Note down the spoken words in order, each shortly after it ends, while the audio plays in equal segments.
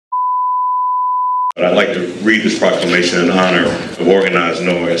I'd like to read this proclamation in honor of Organized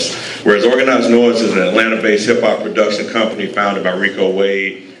Noize. Whereas Organized Noize is an Atlanta-based hip-hop production company founded by Rico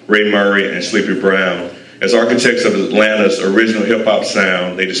Wade, Ray Murray, and Sleepy Brown. As architects of Atlanta's original hip-hop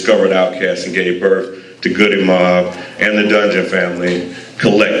sound, they discovered Outkast and gave birth to Goody Mob and the Dungeon Family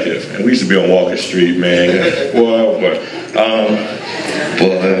Collective. And we used to be on Walker Street, man. Boy.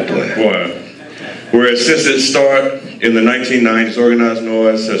 Whereas since its start in the 1990s, Organized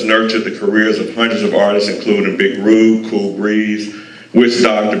Noize has nurtured the careers of hundreds of artists, including Big Rube, Cool Breeze, Witch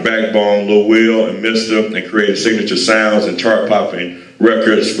Doctor, Backbone, Lil Will, and Mister, and created signature sounds and chart-popping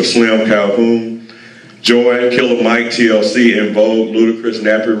records for Slim Calhoun, Joy, Killer Mike, TLC, In Vogue, Ludacris,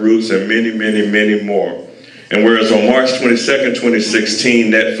 Nappy Roots, and many, many, many more. And whereas on March 22nd,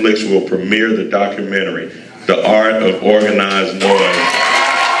 2016, Netflix will premiere the documentary, The Art of Organized Noize.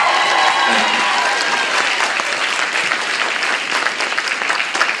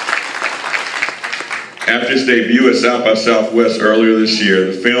 After its debut at South by Southwest earlier this year,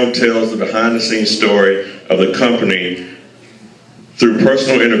 the film tells the behind-the-scenes story of the company through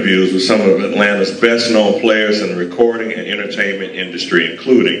personal interviews with some of Atlanta's best-known players in the recording and entertainment industry,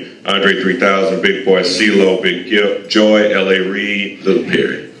 including Andre 3000, Big Boy, CeeLo, Big Gipp, Joy, L.A. Reid, Little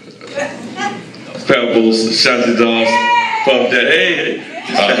Perry, Pebbles, Shanty Doss, Puff Daddy,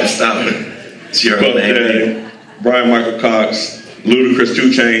 stop it. It's your Puff Daddy, Brian Michael Cox, Ludacris,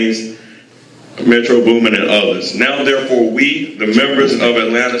 2 Chainz, Metro Boomin, and others. Now, therefore, we, the members of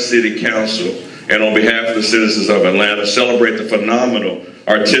Atlanta City Council, and on behalf of the citizens of Atlanta, celebrate the phenomenal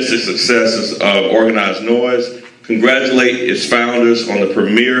artistic successes of Organized Noize, congratulate its founders on the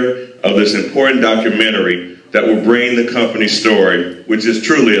premiere of this important documentary that will bring the company's story, which is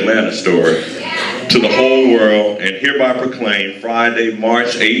truly Atlanta's story, to the whole world, and hereby proclaim Friday,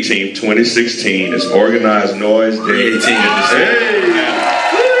 March 18, 2016 as Organized Noize Day. 18 in the city.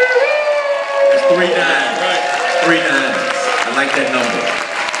 3 9s. Right. 3 9s. I like that number.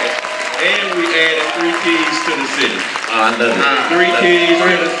 And we added 3 keys to the city. I love it. 3 keys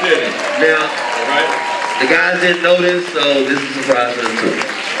to the city. Now, right? The guys didn't know this, so this is a surprise for them too.